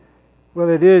Well,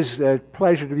 it is a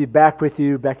pleasure to be back with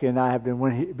you. Becky and I have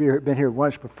been here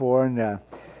once before, and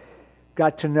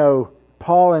got to know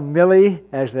Paul and Millie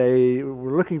as they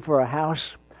were looking for a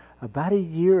house about a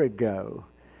year ago.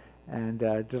 And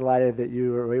delighted that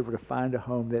you were able to find a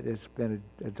home that has been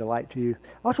a delight to you.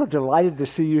 Also delighted to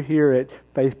see you here at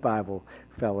Faith Bible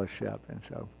Fellowship.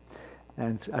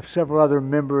 And several other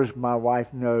members my wife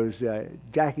knows,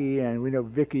 Jackie, and we know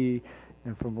Vicki,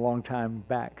 and from a long time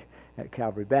back at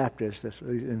Calvary Baptist, that's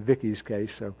in Vicky's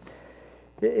case. So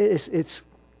it's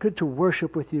good to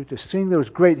worship with you, to sing those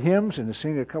great hymns and to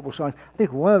sing a couple songs. I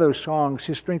think one of those songs,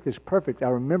 His Strength is Perfect, I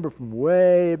remember from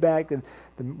way back, and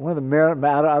one of the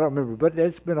I don't remember, but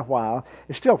it's been a while.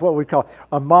 It's still what we call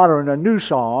a new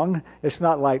song. It's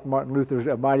not like Martin Luther's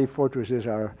A Mighty Fortress is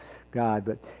Our God,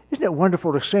 but isn't it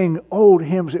wonderful to sing old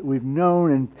hymns that we've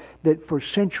known and that for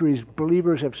centuries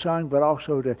believers have sung, but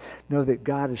also to know that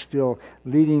God is still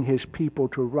leading His people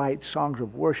to write songs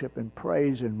of worship and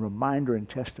praise and reminder and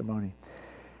testimony.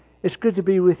 It's good to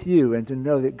be with you and to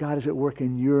know that God is at work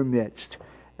in your midst.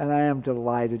 And I am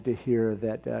delighted to hear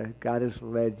that God has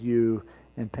led you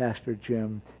and Pastor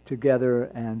Jim together,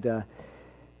 and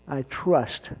I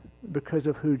trust, because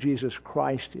of who Jesus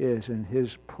Christ is and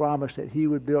His promise that He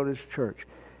would build His church,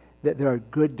 that there are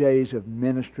good days of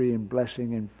ministry and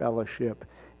blessing and fellowship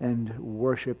and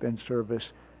worship and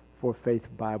service for Faith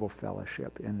Bible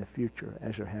Fellowship in the future,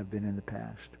 as there have been in the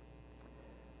past.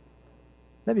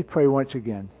 Let me pray once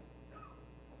again.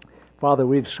 Father,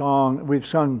 we've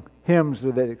sung hymns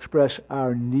that express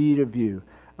our need of you,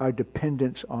 our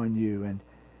dependence on you, and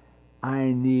I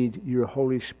need your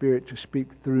Holy Spirit to speak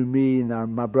through me,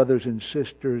 and my brothers and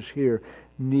sisters here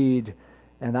need,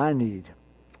 and I need,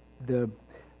 the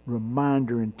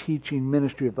reminder and teaching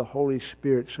ministry of the Holy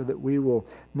Spirit so that we will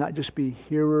not just be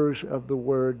hearers of the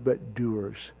Word, but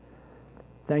doers.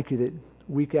 Thank you that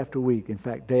week after week, in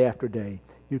fact, day after day,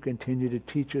 you continue to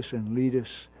teach us and lead us,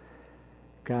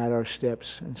 guide our steps.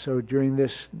 And so during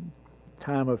this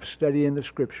time of studying the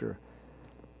Scripture,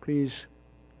 please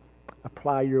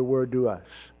apply your word to us.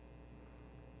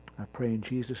 I pray in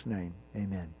Jesus' name.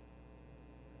 Amen.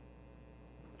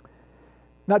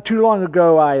 Not too long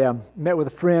ago, I met with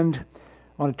a friend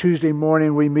on a Tuesday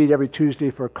morning. We meet every Tuesday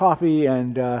for coffee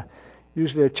and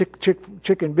usually a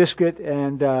chicken biscuit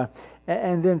and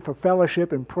then for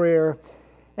fellowship and prayer.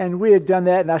 And we had done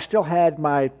that, and I still had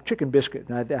my chicken biscuit,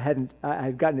 and I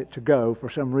had gotten it to go for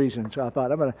some reason. So I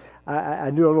thought I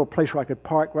knew a little place where I could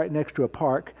park right next to a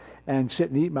park and sit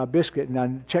and eat my biscuit, and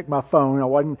I checked my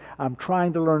phone. I'm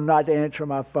trying to learn not to answer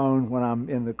my phone when I'm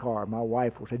in the car. My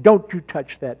wife will say, "Don't you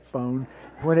touch that phone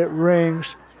when it rings,"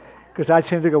 because I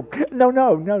tend to go,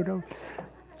 no.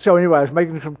 So anyway, I was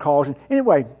making some calls, and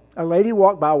anyway, a lady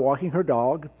walked by walking her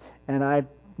dog, and I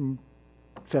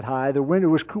said hi. The window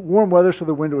was warm weather, so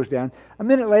the window was down. A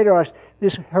minute later,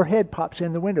 her head pops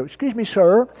in the window. "Excuse me,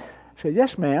 sir." I said,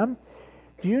 "Yes, ma'am.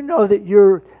 Do you know that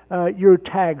your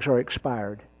tags are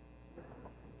expired?"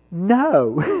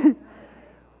 "No."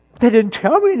 They didn't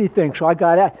tell me anything, so I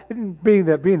got out. Being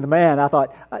the man, I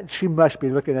thought she must be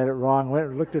looking at it wrong. Went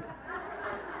and looked at.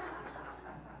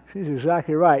 She's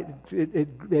exactly right.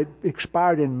 It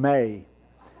expired in May.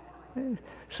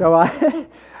 So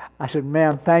I said,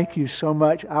 "Ma'am, thank you so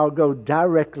much. I'll go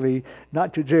directly,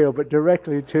 not to jail, but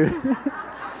directly to."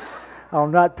 I'll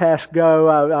not pass go.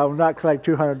 I'll not collect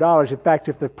 $200. In fact,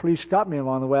 if the police stop me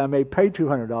along the way, I may pay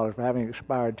 $200 for having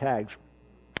expired tags.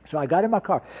 So I got in my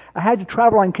car. I had to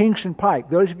travel on Kingston Pike.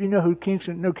 Those of you know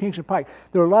Kingston Pike.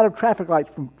 There are a lot of traffic lights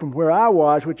from where I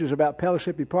was, which is about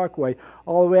Pellissippi Parkway,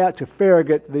 all the way out to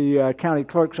Farragut, the county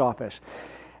clerk's office.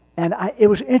 And it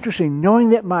was interesting, knowing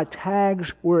that my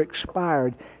tags were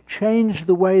expired changed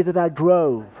the way that I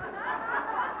drove.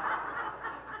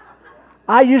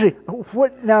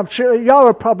 Now I'm sure y'all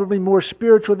are probably more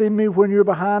spiritual than me when you're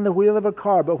behind the wheel of a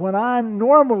car, but when I'm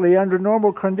normally under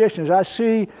normal conditions, I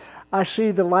see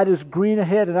the light is green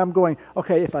ahead, and I'm going,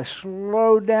 okay, if I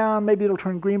slow down, maybe it'll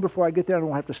turn green before I get there and I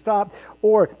won't have to stop.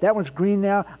 Or that one's green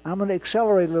now, I'm going to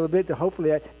accelerate a little bit to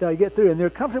hopefully that I get through. And there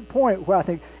comes a point where I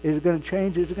think, is it going to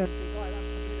change? Is it going to be right? I'm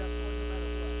going to get up no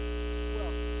matter what. Well,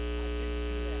 I didn't do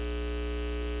that.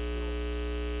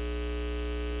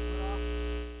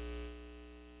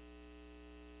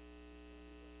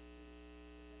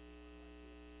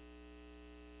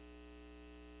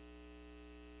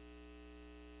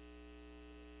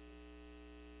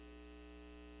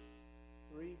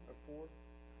 Three or four.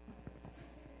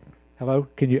 Hello?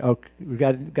 Can you? Oh, we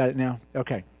got it now.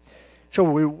 Okay.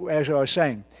 So as I was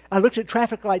saying, I looked at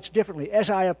traffic lights differently. As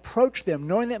I approached them,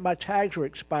 knowing that my tags were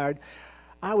expired,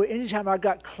 anytime I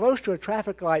got close to a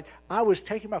traffic light, I was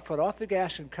taking my foot off the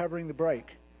gas and covering the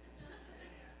brake.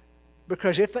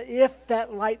 Because if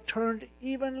that light turned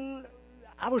even,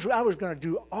 I was going to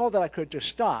do all that I could to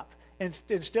stop,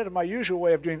 instead of my usual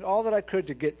way of doing all that I could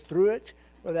to get through it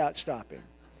without stopping.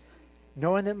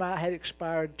 Knowing that I had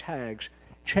expired tags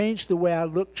changed the way I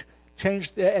looked,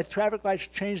 changed at traffic lights,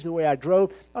 changed the way I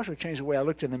drove, also changed the way I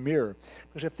looked in the mirror.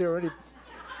 Because if there are any...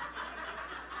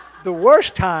 The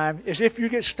worst time is if you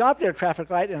get stopped at a traffic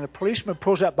light and a policeman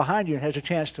pulls up behind you and has a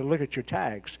chance to look at your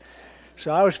tags.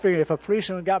 So I was figuring if a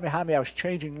policeman got behind me, I was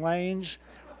changing lanes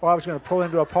or I was going to pull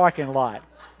into a parking lot.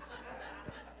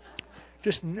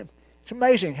 It's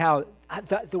amazing how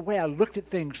the way I looked at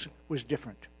things was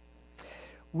different.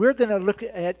 We're going to look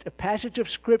at a passage of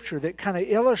Scripture that kind of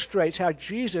illustrates how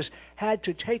Jesus had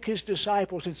to take his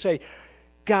disciples and say,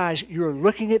 guys, you're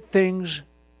looking at things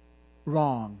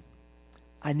wrong.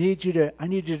 I need you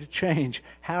to change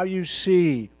how you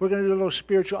see. We're going to do a little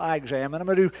spiritual eye exam, and I'm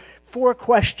going to do 4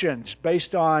 questions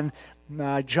based on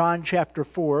John chapter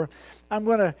 4. I'm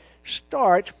going to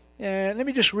start, and let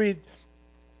me just read,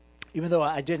 even though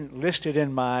I didn't list it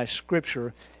in my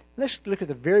scripture, let's look at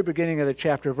the very beginning of the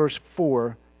chapter, verse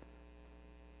 4.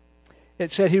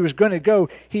 It said he was going to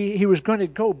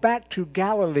go back to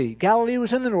Galilee. Galilee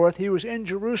was in the north. He was in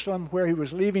Jerusalem, where he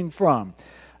was leaving from.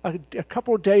 A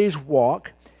couple of days'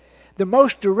 walk. The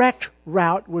most direct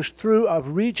route was through a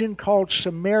region called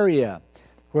Samaria,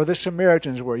 where the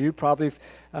Samaritans were. You probably,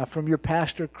 from your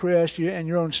pastor Chris and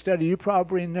your own study, you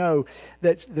probably know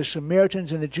that the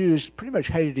Samaritans and the Jews pretty much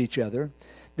hated each other.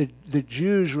 The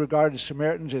Jews regarded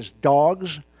Samaritans as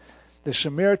dogs. The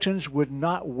Samaritans would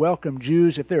not welcome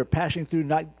Jews if they were passing through,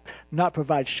 not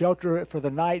provide shelter for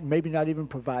the night, maybe not even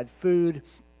provide food.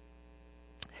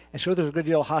 And so there's a good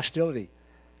deal of hostility.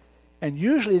 And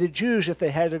usually the Jews, if they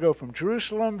had to go from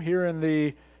Jerusalem here in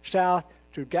the south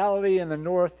to Galilee in the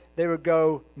north, they would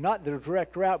go not the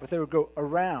direct route, but they would go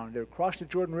around. They would cross the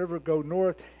Jordan River, go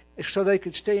north, so they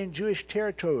could stay in Jewish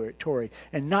territory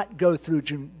and not go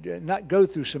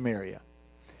through Samaria.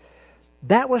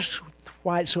 That was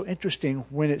why it's so interesting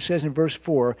when it says in verse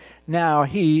 4, now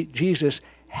he, Jesus,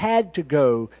 had to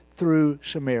go through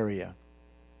Samaria.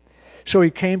 So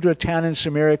he came to a town in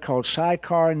Samaria called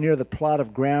Sychar, near the plot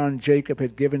of ground Jacob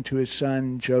had given to his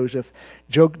son Joseph.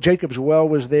 Jacob's well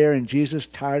was there, and Jesus,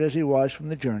 tired as he was from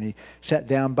the journey, sat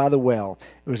down by the well.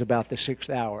 It was about the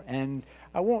 6th hour. And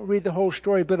I won't read the whole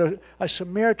story, but a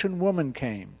Samaritan woman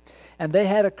came. And they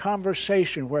had a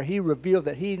conversation where he revealed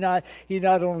that he not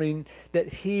only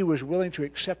that he was willing to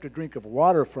accept a drink of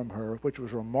water from her, which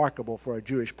was remarkable for a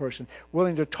Jewish person,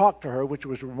 willing to talk to her, which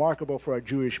was remarkable for a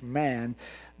Jewish man,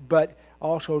 but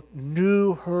also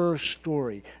knew her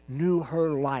story, knew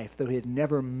her life, though he had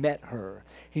never met her.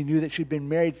 He knew that she'd been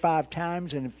married 5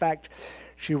 times, and in fact,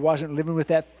 she wasn't living with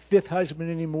that 5th husband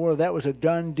anymore. That was a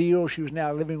done deal. She was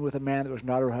now living with a man that was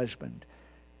not her husband.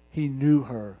 He knew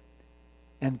her.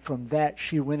 And from that,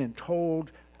 she went and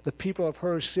told the people of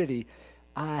her city,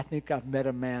 I think I've met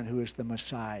a man who is the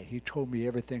Messiah. He told me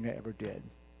everything I ever did.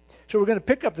 So we're going to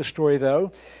pick up the story,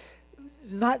 though.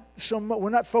 We're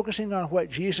not focusing on what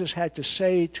Jesus had to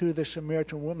say to the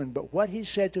Samaritan woman, but what he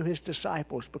said to his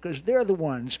disciples, because they're the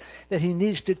ones that he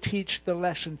needs to teach the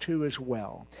lesson to as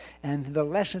well. And the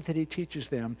lessons that he teaches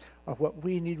them are what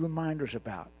we need reminders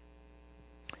about.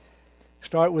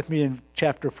 Start with me in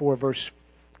chapter 4, verse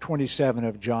 27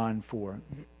 of John 4.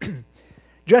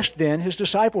 Just then his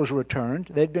disciples returned.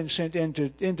 They'd been sent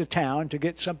into town to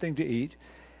get something to eat.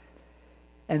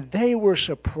 And they were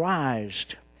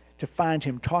surprised to find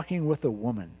him talking with a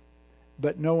woman.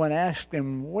 But no one asked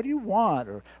him, what do you want?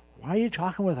 Or why are you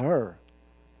talking with her?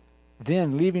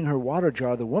 Then, leaving her water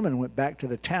jar, the woman went back to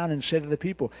the town and said to the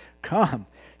people, come,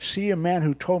 see a man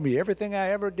who told me everything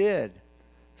I ever did.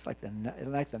 It's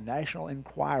like the National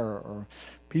Enquirer or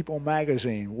People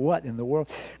magazine. What in the world?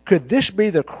 Could this be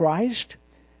the Christ?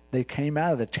 They came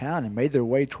out of the town and made their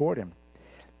way toward him.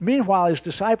 Meanwhile, his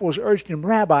disciples urged him,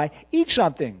 Rabbi, eat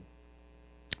something.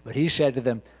 But he said to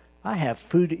them, I have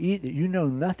food to eat that you know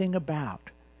nothing about.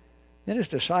 Then his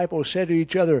disciples said to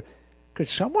each other, could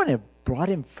someone have brought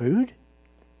him food?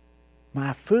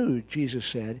 My food, Jesus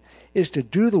said, is to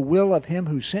do the will of him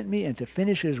who sent me and to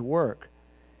finish his work.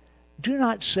 Do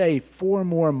not say 4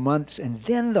 more months and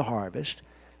then the harvest.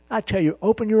 I tell you,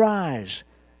 open your eyes.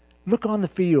 Look on the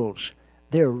fields.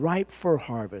 They're ripe for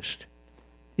harvest.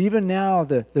 Even now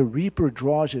the reaper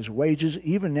draws his wages.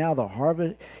 Even now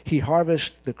he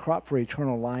harvests the crop for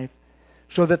eternal life,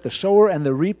 so that the sower and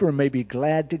the reaper may be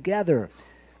glad together.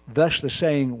 Thus the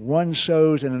saying, one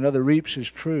sows and another reaps is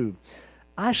true.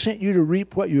 I sent you to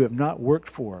reap what you have not worked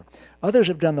for. Others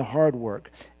have done the hard work,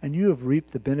 and you have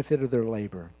reaped the benefit of their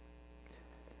labor.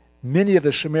 Many of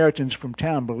the Samaritans from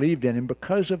town believed in him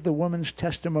because of the woman's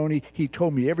testimony. He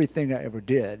told me everything I ever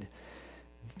did.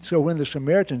 So when the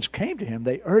Samaritans came to him,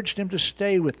 they urged him to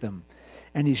stay with them.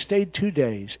 And he stayed 2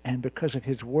 days, and because of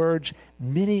his words,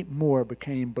 many more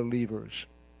became believers.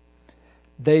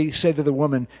 They said to the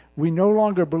woman, "We no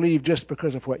longer believe just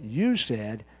because of what you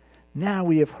said. Now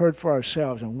we have heard for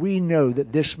ourselves, and we know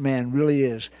that this man really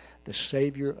is the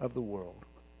Savior of the world."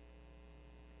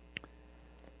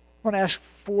 I want to ask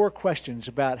 4 questions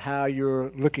about how you're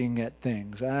looking at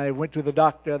things. I went to the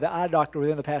eye doctor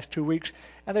within the past 2 weeks,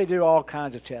 and they do all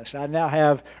kinds of tests. I now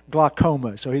have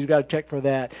glaucoma, so he's got to check for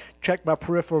that. Check my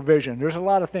peripheral vision. There's a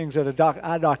lot of things that an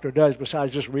eye doctor does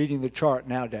besides just reading the chart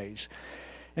nowadays.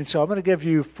 And so I'm going to give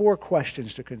you 4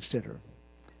 questions to consider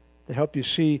to help you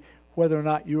see whether or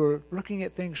not you're looking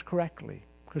at things correctly,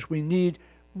 because we need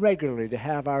regularly to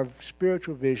have our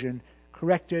spiritual vision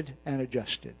corrected and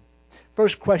adjusted.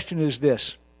 First question is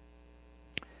this: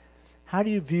 how do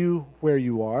you view where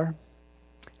you are?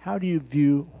 How do you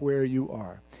view where you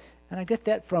are? And I get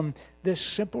that from this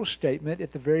simple statement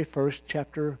at the very first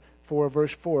chapter 4,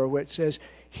 verse 4, where it says,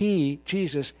 He,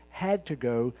 Jesus, had to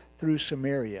go through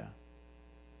Samaria.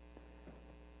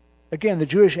 Again, the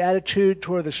Jewish attitude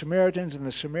toward the Samaritans and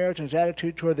the Samaritans'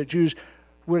 attitude toward the Jews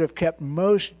would have kept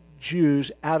most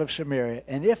Jews out of Samaria.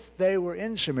 And if they were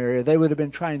in Samaria, they would have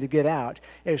been trying to get out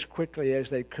as quickly as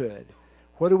they could.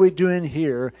 What are we doing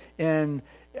here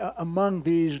among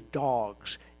these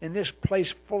dogs, in this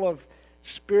place full of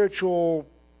spiritual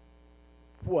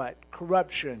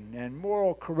corruption and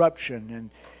moral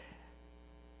corruption?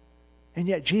 And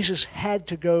yet Jesus had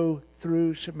to go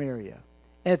through Samaria.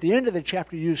 And at the end of the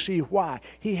chapter, you see why.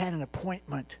 He had an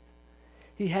appointment.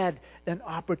 He had an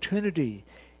opportunity.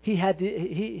 He had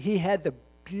the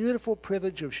beautiful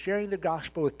privilege of sharing the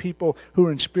gospel with people who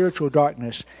were in spiritual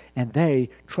darkness, and they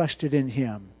trusted in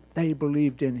him. They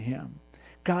believed in him.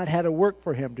 God had a work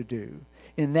for him to do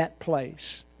in that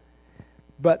place.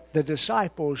 But the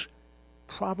disciples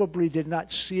probably did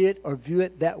not see it or view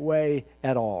it that way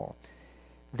at all.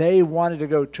 They wanted to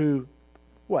go to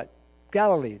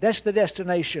Galilee. That's the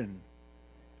destination.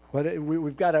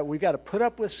 We've got to put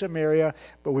up with Samaria,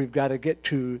 but we've got to get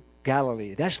to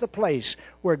Galilee. That's the place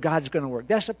where God's going to work.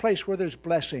 That's the place where there's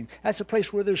blessing. That's the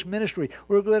place where there's ministry.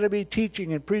 We're going to be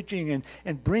teaching and preaching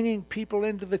and bringing people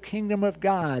into the kingdom of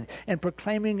God and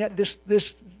proclaiming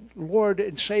this Lord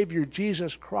and Savior,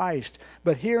 Jesus Christ.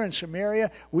 But here in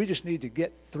Samaria, we just need to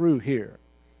get through here.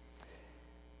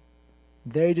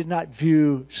 They did not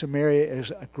view Samaria as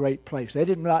a great place. They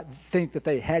did not think that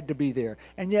they had to be there.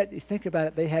 And yet, you think about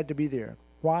it, they had to be there.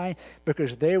 Why?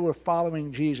 Because they were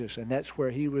following Jesus, and that's where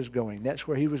he was going. That's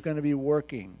where he was going to be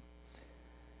working.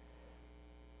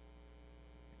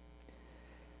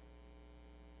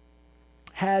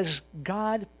 Has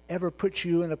God ever put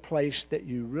you in a place that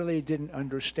you really didn't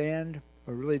understand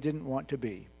or really didn't want to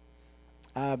be?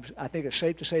 I think it's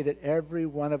safe to say that every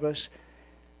one of us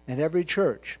and every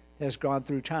church has gone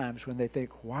through times when they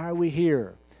think, why are we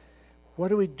here?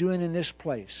 What are we doing in this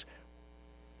place?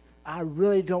 I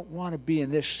really don't want to be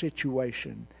in this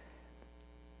situation.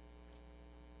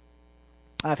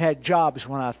 I've had jobs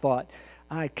when I thought,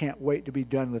 I can't wait to be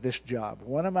done with this job.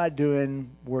 What am I doing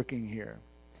working here?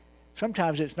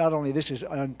 Sometimes it's not only this is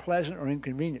unpleasant or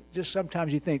inconvenient, just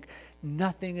sometimes you think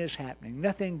nothing is happening,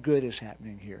 nothing good is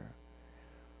happening here.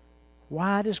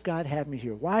 Why does God have me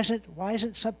here? Why isn't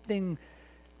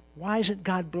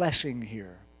God blessing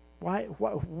here?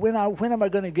 When am I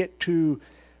going to get to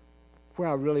where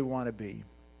I really want to be?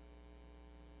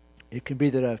 It can be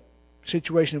that a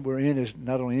situation that we're in is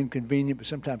not only inconvenient, but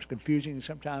sometimes confusing and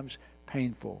sometimes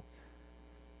painful.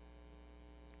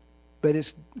 But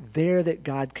it's there that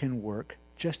God can work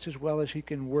just as well as he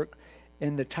can work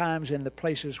in the times and the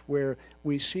places where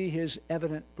we see his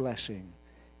evident blessing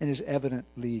and his evident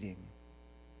leading.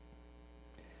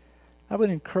 I would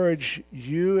encourage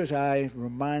you, as I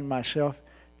remind myself,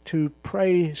 to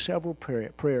pray several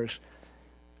prayers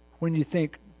when you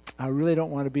think, I really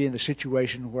don't want to be in the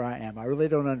situation where I am. I really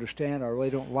don't understand. I really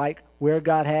don't like where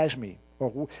God has me.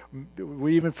 Or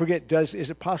we even forget, is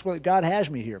it possible that God has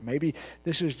me here? Maybe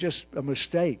this is just a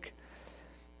mistake.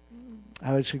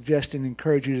 I would suggest and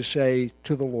encourage you to say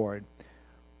to the Lord,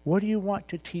 what do you want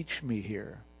to teach me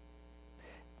here?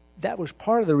 That was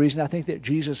part of the reason I think that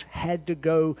Jesus had to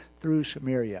go through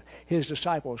Samaria. His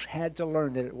disciples had to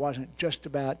learn that it wasn't just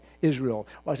about Israel.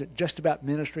 It wasn't just about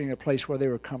ministering in a place where they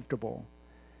were comfortable.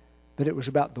 But it was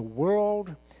about the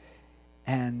world,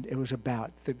 and it was about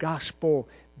the gospel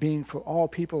being for all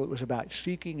people. It was about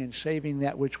seeking and saving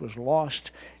that which was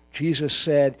lost, Jesus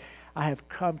said, I have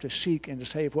come to seek and to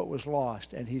save what was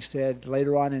lost. And he said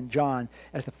later on in John,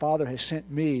 as the Father has sent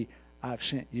me, I've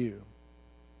sent you.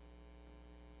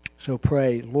 So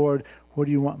pray, Lord, what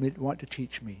do you want to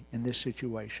teach me in this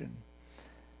situation?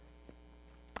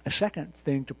 A second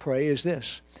thing to pray is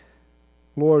this.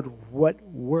 Lord, what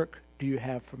work do you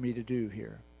have for me to do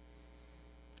here?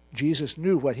 Jesus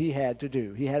knew what he had to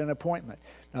do. He had an appointment,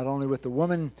 not only with the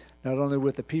woman, not only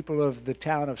with the people of the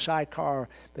town of Sychar,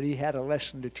 but he had a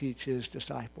lesson to teach his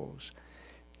disciples.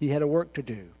 He had a work to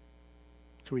do.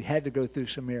 So he had to go through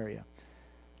Samaria.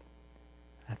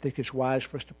 I think it's wise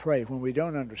for us to pray when we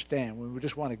don't understand, when we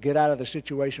just want to get out of the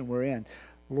situation we're in.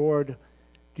 Lord,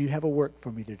 do you have a work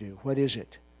for me to do? What is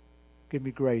it? Give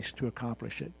me grace to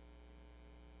accomplish it.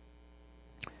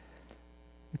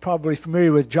 You're probably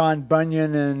familiar with John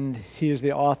Bunyan, and he is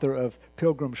the author of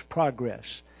Pilgrim's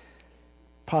Progress.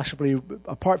 Possibly,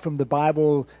 apart from the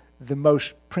Bible, the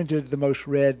most printed, the most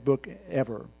read book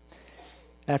ever.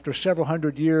 After several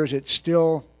hundred years, it's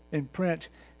still in print,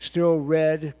 still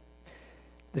read.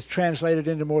 It's translated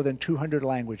into more than 200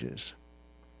 languages.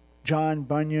 John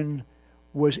Bunyan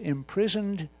was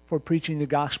imprisoned for preaching the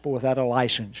gospel without a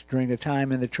license during a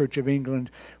time in the Church of England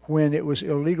when it was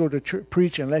illegal to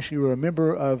preach unless you were a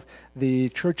member of the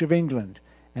Church of England.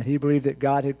 And he believed that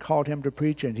God had called him to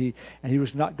preach, and he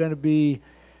was not going to be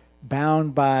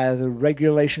bound by the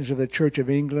regulations of the Church of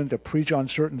England to preach on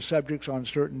certain subjects on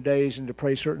certain days and to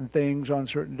pray certain things on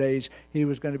certain days. He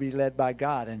was going to be led by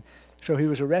God. And so he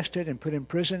was arrested and put in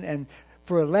prison, and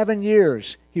for 11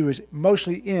 years he was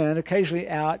mostly in, occasionally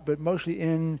out, but mostly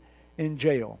in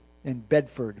jail in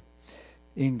Bedford,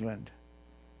 England.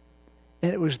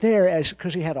 And it was there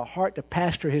because he had a heart to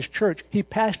pastor his church. He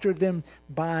pastored them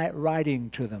by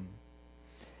writing to them.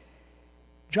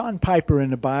 John Piper, in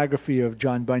the biography of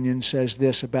John Bunyan, says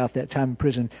this about that time in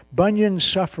prison. Bunyan's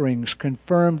sufferings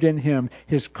confirmed in him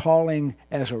his calling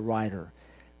as a writer.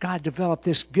 God developed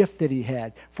this gift that he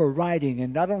had for writing,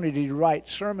 and not only did he write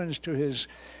sermons to his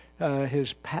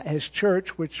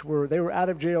church, they were out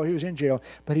of jail, he was in jail,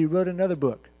 but he wrote another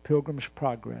book, Pilgrim's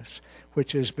Progress,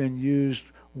 which has been used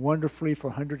wonderfully for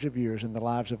hundreds of years in the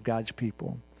lives of God's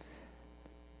people.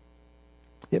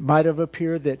 It might have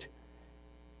appeared that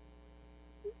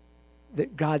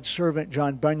God's servant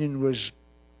John Bunyan was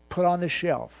put on the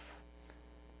shelf.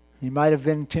 He might have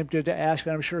been tempted to ask,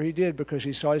 and I'm sure he did, because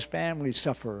he saw his family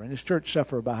suffer and his church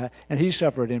suffer, and he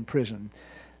suffered in prison.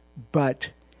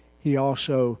 But he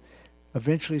also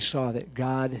eventually saw that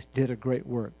God did a great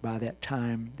work by that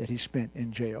time that he spent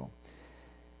in jail.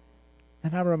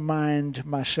 And I remind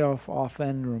myself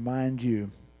often, remind you,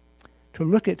 to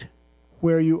look at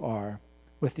where you are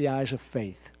with the eyes of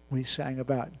faith. We sang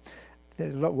about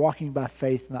walking by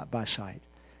faith, not by sight.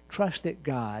 Trust that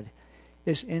God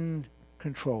is in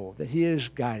control, that he is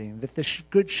guiding, that the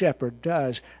good shepherd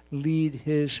does lead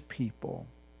his people.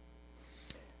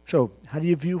 So, how do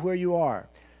you view where you are?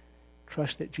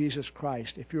 Trust that Jesus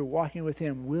Christ, if you're walking with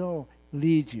him, will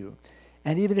lead you.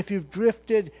 And even if you've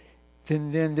drifted,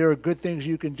 then there are good things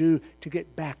you can do to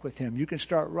get back with him. You can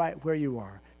start right where you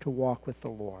are to walk with the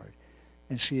Lord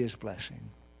and see his blessing.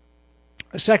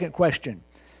 A second question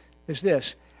is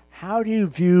this. How do you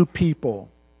view people?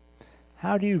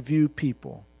 How do you view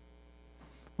people?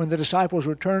 When the disciples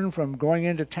returned from going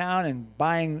into town and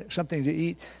buying something to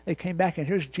eat, they came back, and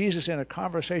here's Jesus in a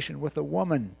conversation with a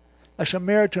woman, a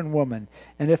Samaritan woman.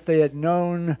 And if they had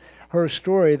known her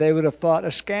story, they would have thought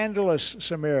a scandalous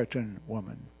Samaritan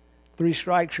woman. 3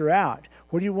 strikes, you're out.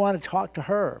 What do you want to talk to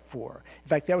her for? In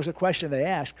fact, that was the question they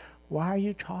asked. Why are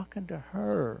you talking to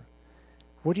her?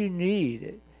 What do you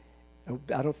need?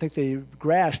 I don't think they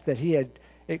grasped that he had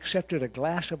accepted a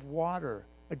glass of water,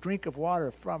 a drink of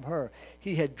water from her.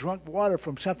 He had drunk water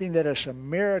from something that a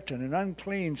Samaritan, an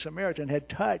unclean Samaritan, had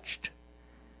touched.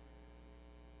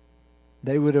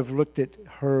 They would have looked at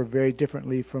her very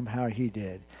differently from how he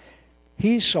did.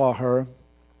 He saw her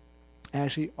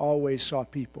as he always saw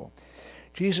people.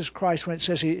 Jesus Christ, when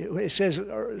it says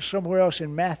somewhere else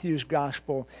in Matthew's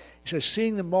gospel, it says,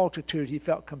 seeing the multitude, he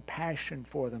felt compassion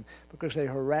for them because they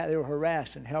were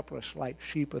harassed and helpless like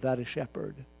sheep without a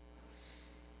shepherd.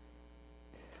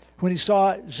 When he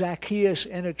saw Zacchaeus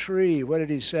in a tree, what did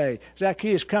he say?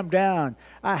 Zacchaeus, come down.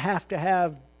 I have to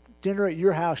have dinner at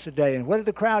your house today. And what did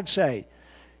the crowd say?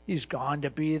 He's gone to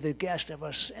be the guest of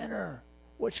a sinner.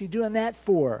 What's he doing that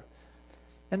for?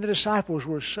 And the disciples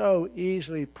were so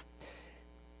easily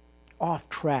off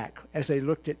track as they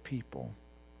looked at people.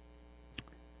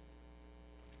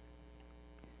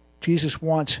 Jesus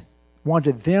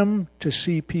wanted them to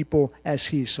see people as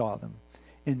he saw them,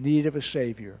 in need of a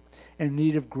Savior, in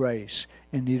need of grace,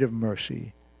 in need of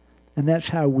mercy. And that's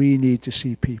how we need to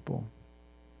see people.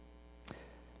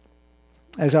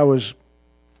 As I was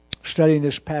studying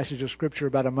this passage of Scripture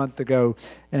about a month ago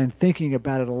and thinking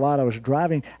about it a lot, I was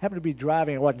driving. I happened to be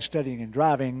driving. I wasn't studying and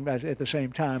driving at the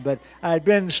same time, but I had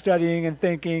been studying and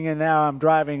thinking, and now I'm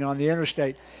driving on the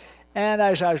interstate. And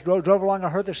as I drove along, I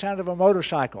heard the sound of a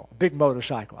motorcycle, a big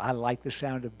motorcycle. I like the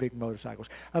sound of big motorcycles.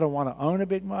 I don't want to own a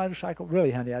big motorcycle.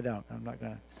 Really, honey, I don't. I'm not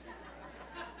going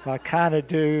to. I kind of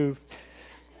do.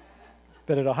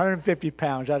 But at 150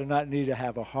 pounds, I do not need to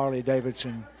have a Harley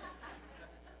Davidson.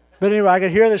 But anyway, I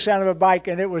could hear the sound of a bike,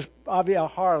 and it was obviously a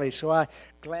Harley. So I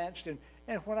glanced, and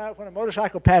when a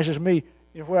motorcycle passes me,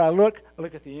 where I look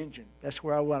at the engine. That's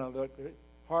where I want to look.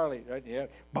 Harley, right? Yeah,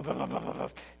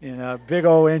 big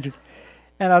old engine.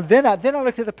 And then I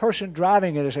looked at the person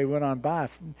driving it as they went on by.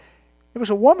 It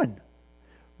was a woman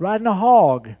riding a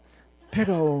hog, big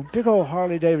old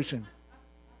Harley Davidson.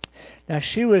 Now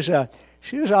she was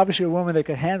obviously a woman that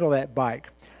could handle that bike.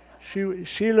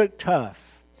 She looked tough.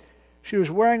 She was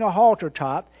wearing a halter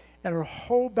top, and her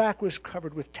whole back was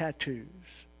covered with tattoos.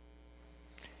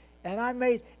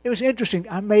 And it was interesting.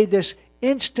 I made this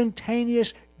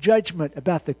instantaneous judgment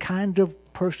about the kind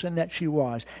of person that she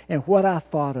was and what I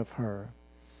thought of her.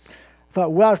 I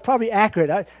thought, well, it's probably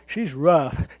accurate. She's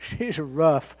rough. She's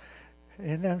rough.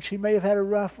 And she may have had a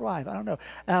rough life. I don't know.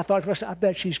 And I thought, I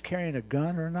bet she's carrying a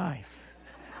gun or a knife.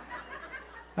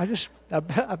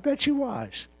 I bet she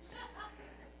was.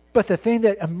 But the thing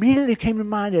that immediately came to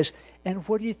mind is, and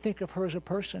what do you think of her as a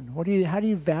person? How do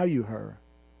you value her?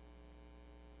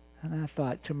 And I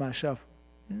thought to myself,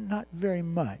 not very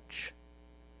much.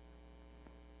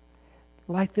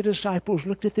 Like the disciples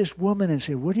looked at this woman and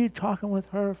said, what are you talking with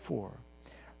her for?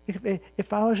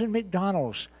 If I was in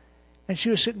McDonald's and she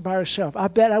was sitting by herself, I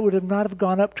bet I would have not have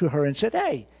gone up to her and said,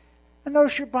 hey, I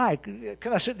noticed your bike.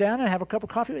 Can I sit down and have a cup of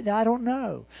coffee? I don't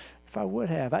know if I would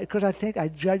have, because I think I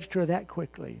judged her that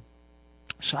quickly,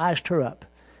 sized her up,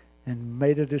 and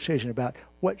made a decision about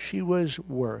what she was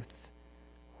worth,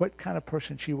 what kind of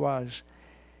person she was.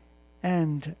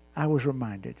 And I was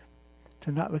reminded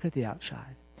to not look at the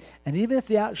outside. And even if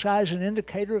the outside is an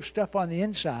indicator of stuff on the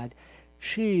inside,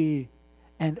 she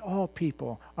and all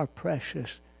people are precious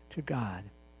to God.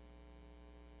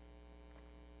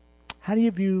 How do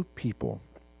you view people?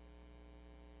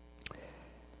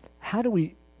 How do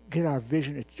we get our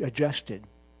vision adjusted?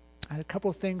 I had a couple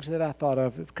of things that I thought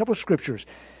of, a couple of scriptures.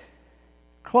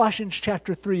 Colossians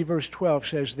chapter 3, verse 12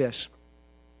 says this,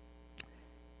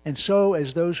 and so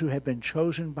as those who have been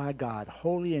chosen by God,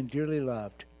 holy and dearly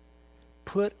loved,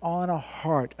 put on a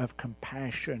heart of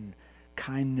compassion,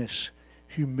 kindness,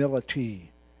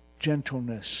 humility,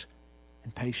 gentleness,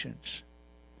 and patience,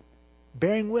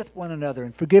 bearing with one another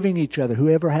and forgiving each other,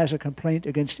 whoever has a complaint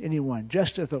against anyone,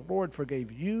 just as the Lord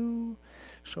forgave you,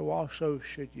 so also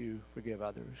should you forgive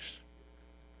others.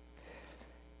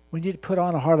 We need to put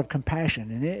on a heart of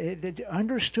compassion. And it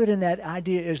understood in that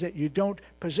idea is that you don't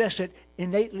possess it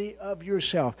innately of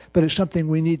yourself, but it's something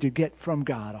we need to get from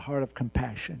God, a heart of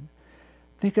compassion.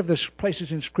 Think of the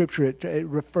places in Scripture it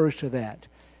refers to that.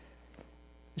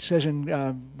 It says in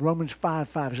Romans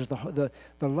 5:5, it says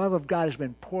the love of God has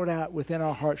been poured out within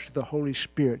our hearts through the Holy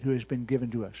Spirit who has been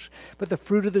given to us. But the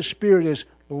fruit of the Spirit is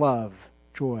love,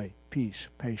 joy, peace,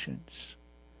 patience.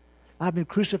 I've been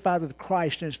crucified with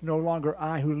Christ, and it's no longer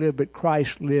I who live, but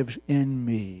Christ lives in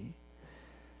me.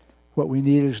 What we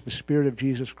need is the Spirit of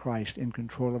Jesus Christ in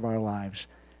control of our lives,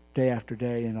 day after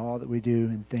day, in all that we do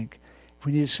and think.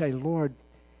 We need to say, Lord,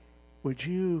 would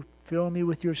you fill me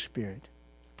with your Spirit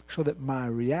so that my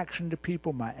reaction to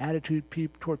people, my attitude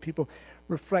toward people,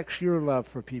 reflects your love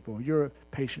for people, your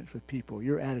patience with people,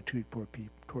 your attitude toward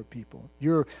people,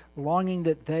 your longing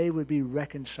that they would be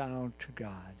reconciled to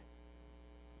God.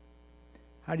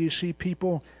 How do you see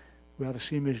people? We ought to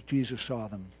see them as Jesus saw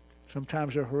them.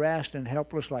 Sometimes they're harassed and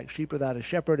helpless like sheep without a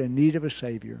shepherd in need of a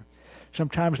Savior.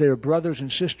 Sometimes they are brothers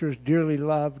and sisters dearly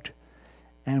loved,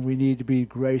 and we need to be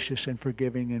gracious and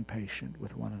forgiving and patient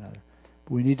with one another.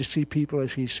 But we need to see people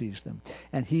as He sees them.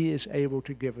 And He is able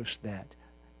to give us that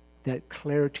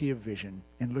clarity of vision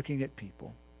in looking at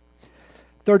people.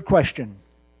 Third question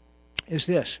is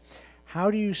this.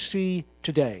 How do you see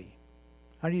today?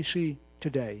 How do you see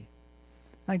today?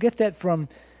 I get that from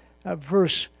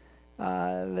verse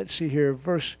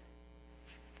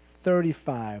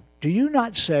 35. Do you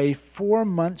not say 4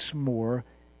 months more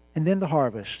and then the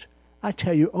harvest? I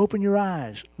tell you, open your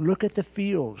eyes, look at the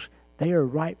fields. They are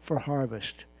ripe for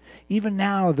harvest. Even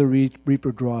now the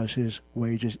reaper draws his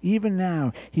wages. Even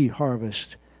now he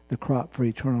harvests the crop for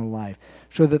eternal life,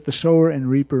 so that the sower and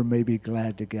reaper may be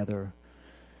glad together.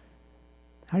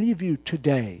 How do you view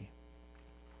today?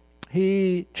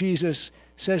 Jesus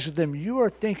says to them, you are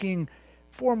thinking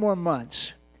 4 more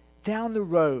months down the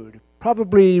road,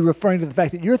 probably referring to the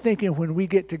fact that you're thinking when we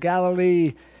get to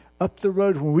Galilee, up the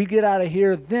road, when we get out of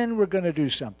here, then we're going to do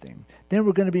something. Then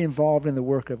we're going to be involved in the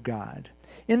work of God.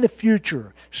 In the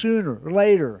future, sooner or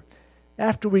later,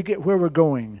 after we get where we're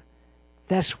going,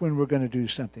 that's when we're going to do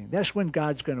something. That's when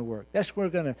God's going to work. That's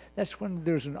when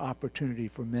there's an opportunity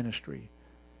for ministry.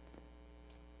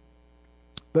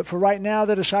 But for right now,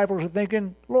 the disciples are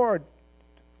thinking, Lord,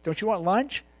 don't you want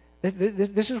lunch?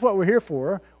 This is what we're here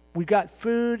for. We got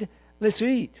food. Let's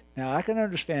eat. Now, I can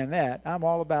understand that. I'm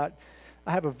all about,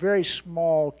 I have a very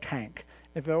small tank.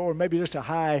 Or maybe just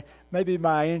maybe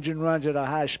my engine runs at a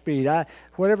high speed.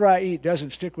 Whatever I eat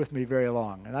doesn't stick with me very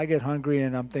long. And I get hungry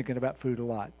and I'm thinking about food a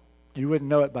lot. You wouldn't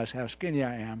know it by how skinny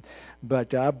I am,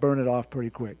 but I burn it off pretty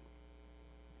quick.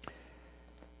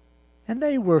 And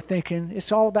they were thinking,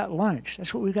 it's all about lunch.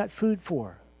 That's what we got food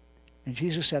for. And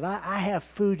Jesus said, I have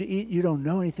food to eat you don't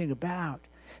know anything about.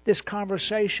 This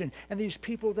conversation and these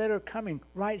people that are coming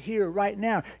right here, right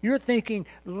now. You're thinking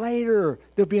later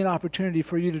there'll be an opportunity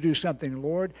for you to do something,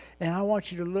 Lord. And I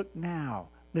want you to look now.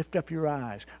 Lift up your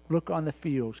eyes. Look on the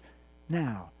fields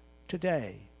now,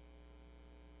 today.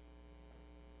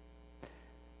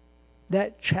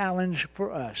 That challenge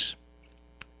for us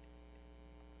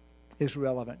is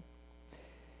relevant.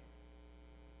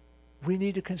 We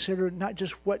need to consider not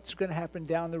just what's going to happen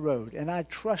down the road. And I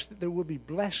trust that there will be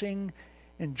blessing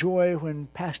and joy when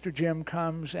Pastor Jim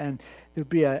comes, and there'll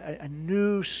be a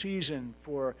new season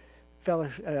for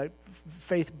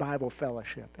Faith Bible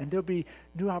Fellowship. And there'll be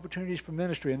new opportunities for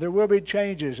ministry. And there will be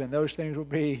changes, and those things will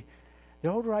be... The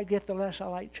older I get, the less I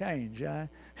like change.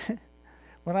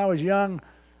 When I was young,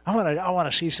 I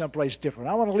want to see someplace different.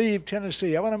 I want to leave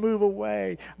Tennessee. I want to move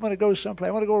away. I want to go someplace.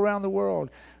 I want to go around the world.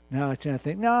 Now I tend to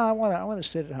think, no, I want to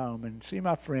sit at home and see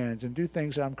my friends and do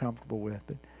things I'm comfortable with.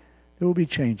 But there will be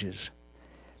changes.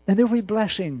 And there will be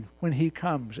blessing when he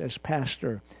comes as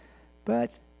pastor.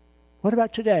 But what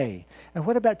about today? And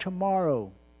what about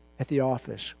tomorrow at the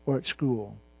office or at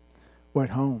school or at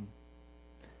home?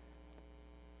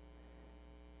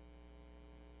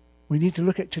 We need to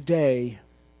look at today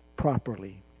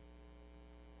properly.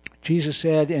 Jesus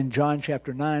said in John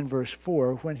chapter 9, verse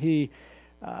 4, when he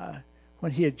was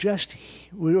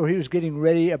getting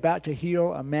ready, about to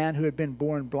heal a man who had been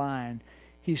born blind,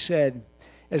 he said,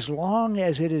 as long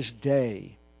as it is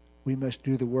day, we must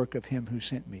do the work of him who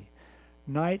sent me.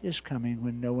 Night is coming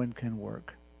when no one can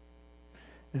work.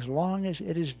 As long as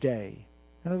it is day,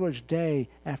 in other words, day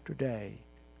after day,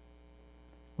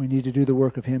 we need to do the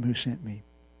work of him who sent me.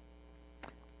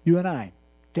 You and I,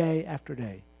 day after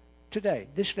day, today,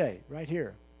 this day, right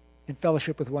here, in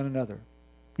fellowship with one another.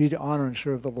 We need to honor and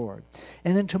serve the Lord.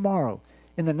 And then tomorrow,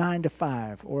 in the 9 to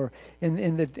 5, or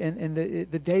in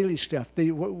the daily stuff,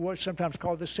 what's sometimes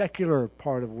called the secular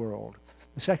part of the world,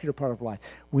 the secular part of life,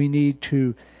 we need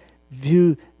to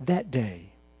view that day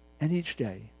and each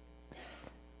day.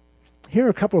 Here are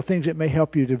a couple of things that may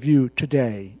help you to view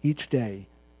today, each day,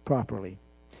 properly.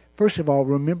 First of all,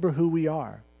 remember who we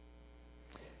are.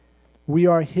 We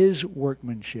are his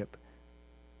workmanship.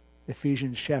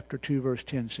 Ephesians chapter 2, verse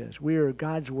 10 says, we are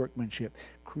God's workmanship,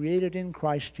 created in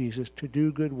Christ Jesus to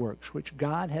do good works, which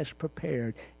God has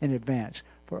prepared in advance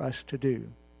for us to do.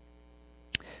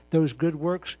 Those good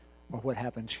works are what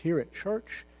happens here at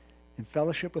church, in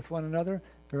fellowship with one another.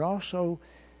 They're also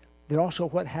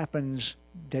what happens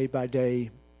day by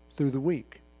day through the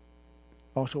week.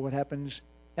 Also what happens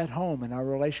at home in our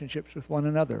relationships with one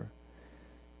another.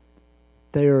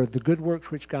 They are the good works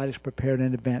which God has prepared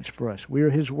in advance for us. We are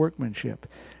his workmanship.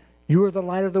 You are the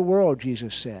light of the world,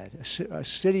 Jesus said. A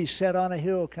city set on a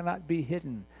hill cannot be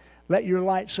hidden. Let your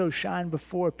light so shine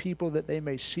before people that they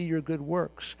may see your good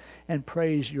works and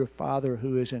praise your Father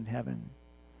who is in heaven.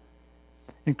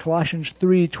 In Colossians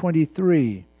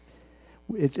 3:23,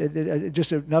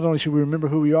 not only should we remember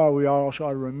who we also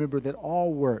ought to remember that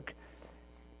all work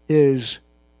is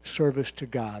service to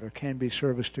God, or can be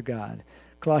service to God.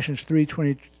 Colossians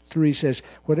 3:23 says,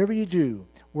 whatever you do,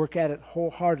 work at it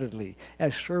wholeheartedly,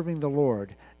 as serving the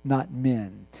Lord, not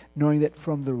men, knowing that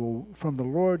from the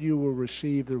Lord you will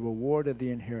receive the reward of the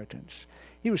inheritance.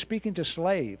 He was speaking to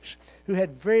slaves who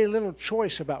had very little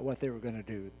choice about what they were going to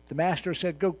do. The master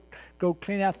said, go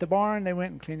clean out the barn. They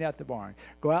went and cleaned out the barn.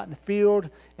 Go out in the field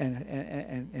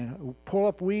and pull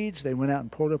up weeds. They went out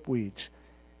and pulled up weeds.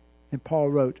 And Paul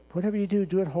wrote, whatever you do,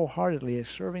 do it wholeheartedly as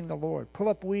serving the Lord. Pull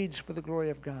up weeds for the glory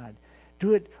of God.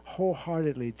 Do it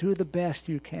wholeheartedly. Do the best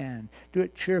you can. Do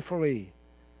it cheerfully.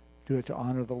 Do it to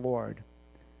honor the Lord.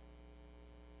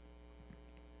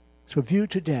 So view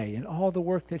today and all the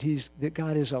work that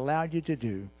God has allowed you to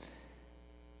do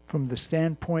from the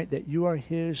standpoint that you are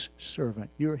His servant,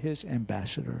 you're His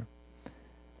ambassador.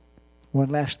 One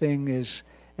last thing is,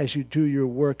 as you do your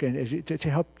work and as you, to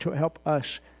help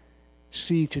us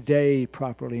see today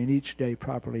properly and each day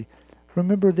properly,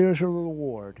 remember there's a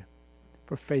reward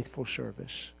for faithful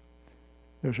service.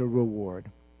 There's a reward.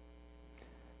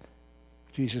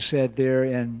 Jesus said there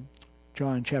in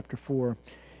John chapter 4,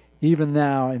 even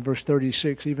now, in verse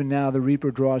 36, even now the reaper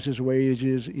draws his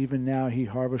wages, even now he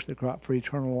harvests the crop for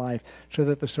eternal life, so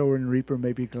that the sower and reaper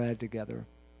may be glad together.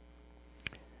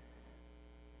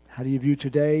 How do you view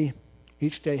today?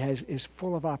 Each day is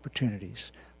full of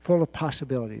opportunities, full of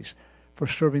possibilities for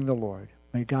serving the Lord.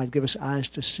 May God give us eyes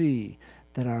to see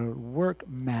that our work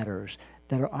matters,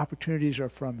 that our opportunities are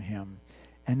from Him,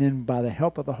 and then by the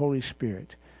help of the Holy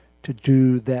Spirit to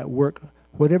do that work,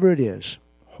 whatever it is,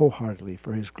 wholeheartedly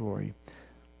for His glory.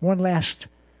 One last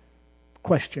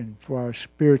question for our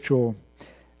spiritual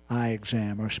eye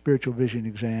exam, our spiritual vision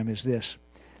exam is this.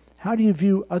 How do you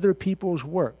view other people's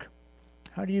work?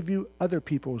 How do you view other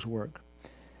people's work?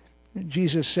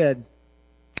 Jesus said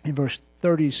in verse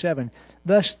 37,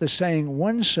 thus the saying,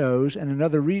 one sows and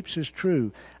another reaps is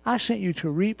true. I sent you to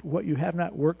reap what you have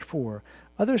not worked for.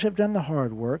 Others have done the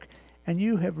hard work, and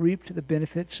you have reaped the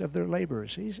benefits of their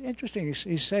labors. He's interesting.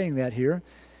 He's saying that here.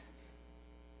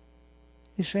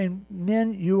 He's saying,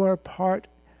 men, you are part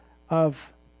of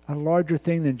a larger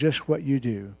thing than just what you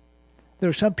do. There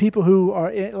are some people who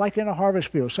are like in a harvest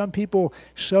field. Some people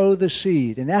sow the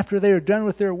seed, and after they are done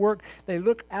with their work, they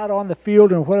look out on the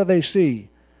field, and what do they see?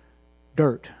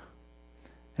 Dirt.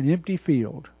 An empty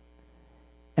field.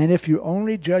 And if you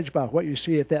only judge by what you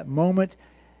see at that moment,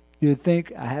 you'd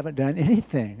think, I haven't done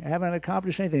anything. I haven't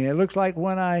accomplished anything. It looks like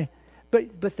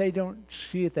but they don't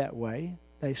see it that way.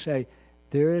 They say,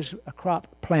 there is a crop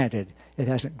planted. It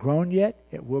hasn't grown yet.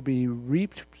 It will be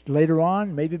reaped later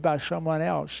on, maybe by someone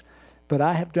else. But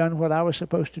I have done what I was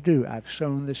supposed to do. I've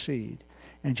sown the seed.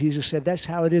 And Jesus said that's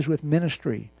how it is with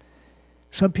ministry.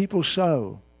 Some people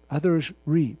sow, others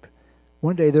reap.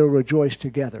 One day they'll rejoice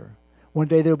together. One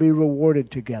day they'll be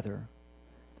rewarded together.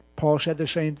 Paul said the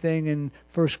same thing in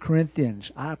 1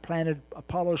 Corinthians. I planted,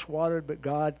 Apollos watered, but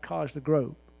God caused the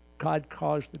growth. God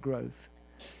caused the growth.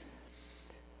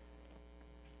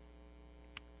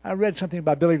 I read something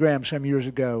about Billy Graham some years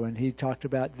ago, and he talked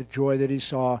about the joy that he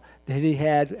saw, that he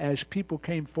had as people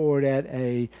came forward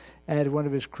at one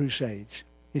of his crusades.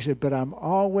 He said, but I'm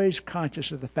always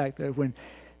conscious of the fact that when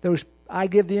I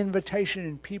give the invitation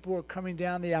and people are coming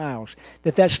down the aisles,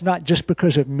 that's not just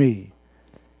because of me.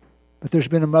 But there's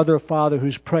been a mother or father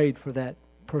who's prayed for that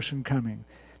person coming.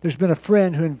 There's been a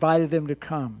friend who invited them to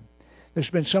come.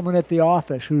 There's been someone at the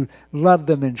office who loved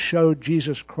them and showed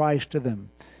Jesus Christ to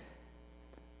them.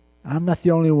 I'm not the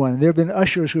only one. There have been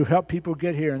ushers who help people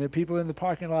get here, and there are people in the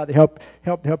parking lot that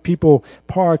help people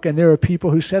park, and there are people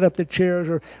who set up the chairs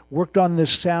or worked on this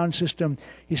sound system.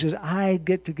 He says, I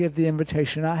get to give the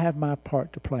invitation. I have my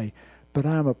part to play, but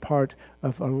I'm a part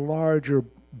of a larger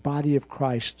body of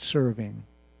Christ serving.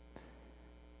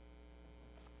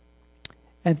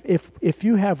 And if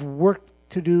you have work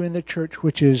to do in the church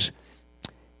which is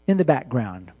in the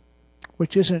background,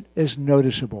 which isn't as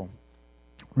noticeable,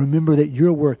 remember that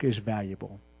your work is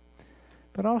valuable.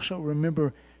 But also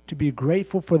remember to be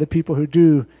grateful for the people who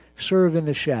do serve in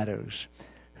the shadows,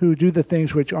 who do the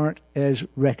things which aren't as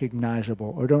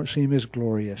recognizable or don't seem as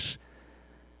glorious.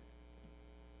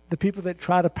 The people that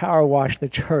try to power wash the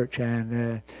church and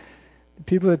the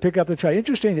people that pick up the trash.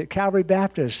 Interesting that Calvary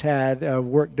Baptist had a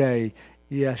work day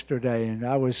yesterday, and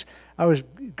I was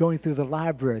going through the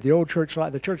library,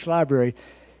 the church library,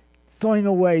 throwing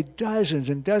away dozens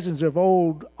and dozens of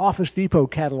old Office Depot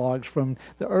catalogs from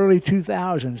the early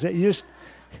 2000s. That you just,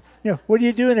 what do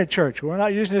you do in a church? We're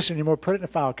not using this anymore. Put it in a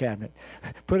file cabinet.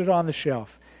 Put it on the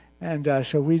shelf. And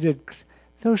so we did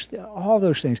all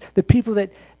those things. The people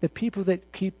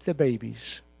that keep the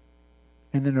babies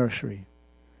in the nursery.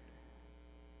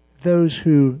 Those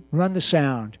who run the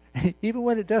sound, even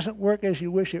when it doesn't work as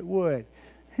you wish it would.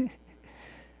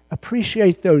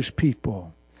 Appreciate those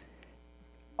people.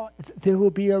 There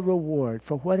will be a reward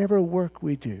for whatever work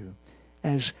we do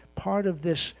as part of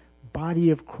this body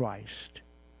of Christ.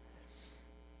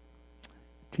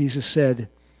 Jesus said,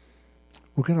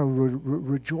 we're going to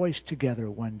rejoice together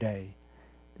one day,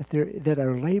 that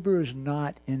our labor is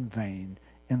not in vain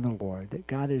in the Lord, that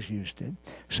God has used it.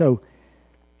 So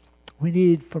we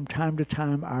need from time to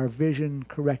time our vision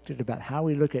corrected about how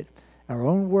we look at our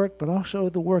own work, but also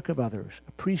the work of others.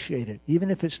 Appreciate it,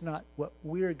 even if it's not what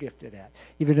we're gifted at,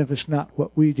 even if it's not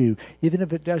what we do, even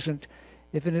if it doesn't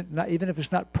even if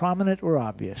it's not prominent or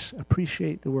obvious.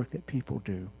 Appreciate the work that people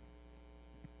do.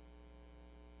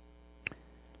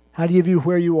 How do you view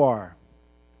where you are?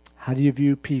 How do you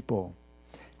view people?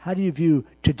 How do you view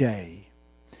today?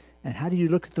 And how do you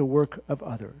look at the work of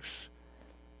others?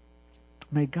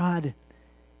 May God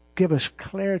give us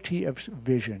clarity of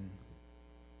vision.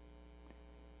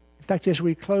 In fact, as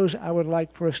we close, I would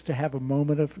like for us to have a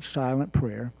moment of silent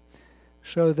prayer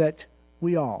so that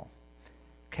we all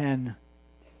can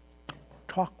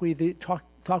talk with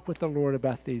the Lord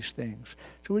about these things.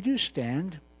 So would you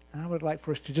stand? I would like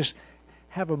for us to just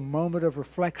have a moment of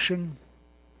reflection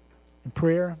and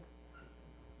prayer.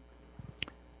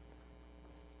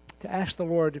 To ask the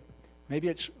Lord, maybe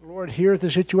it's, Lord, here's the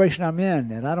situation I'm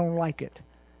in, and I don't like it.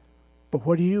 But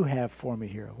what do you have for me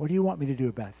here? What do you want me to do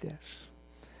about this?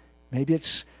 Maybe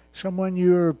it's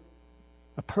someone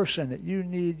a person that you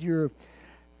need your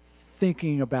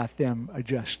thinking about them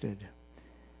adjusted.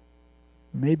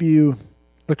 Maybe you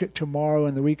look at tomorrow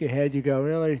and the week ahead, you go,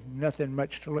 really, nothing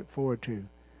much to look forward to.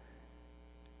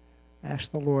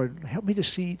 Ask the Lord, help me to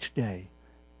see each day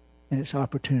and its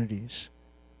opportunities.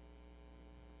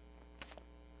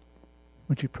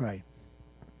 Would you pray?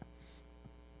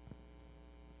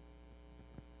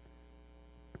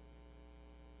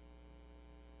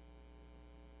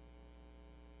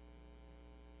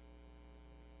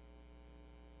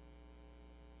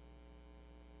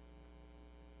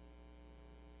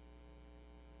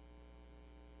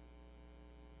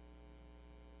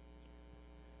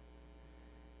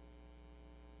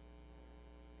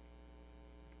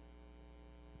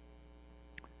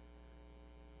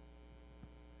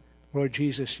 Lord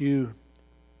Jesus, you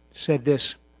said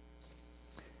this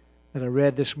that I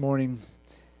read this morning.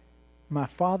 My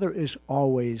Father is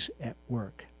always at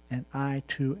work, and I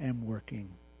too am working.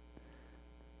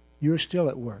 You're still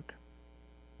at work.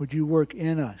 Would you work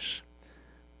in us?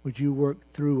 Would you work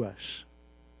through us?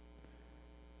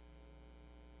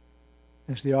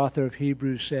 As the author of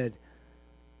Hebrews said,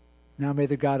 now may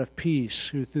the God of peace,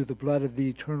 who through the blood of the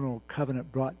eternal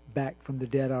covenant brought back from the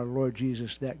dead our Lord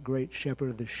Jesus, that great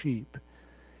shepherd of the sheep,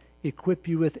 equip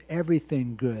you with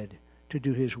everything good to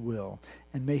do his will.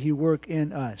 And may he work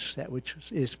in us that which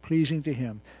is pleasing to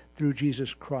him through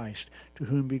Jesus Christ, to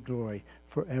whom be glory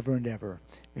forever and ever.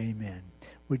 Amen.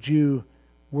 Would you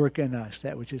work in us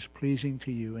that which is pleasing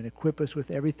to you and equip us with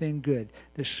everything good,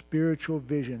 this spiritual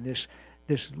vision, this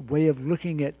way of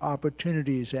looking at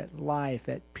opportunities, at life,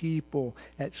 at people,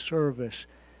 at service.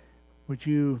 Would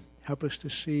you help us to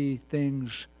see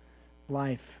things,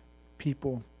 life,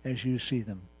 people, as you see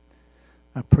them?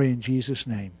 I pray in Jesus'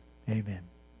 name. Amen.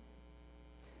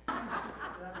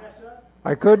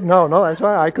 I could, no, that's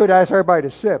why I could ask everybody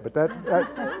to sit, but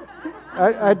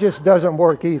that just doesn't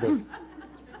work either.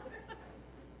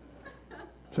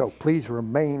 So please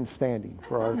remain standing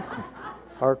for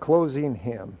our closing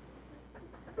hymn.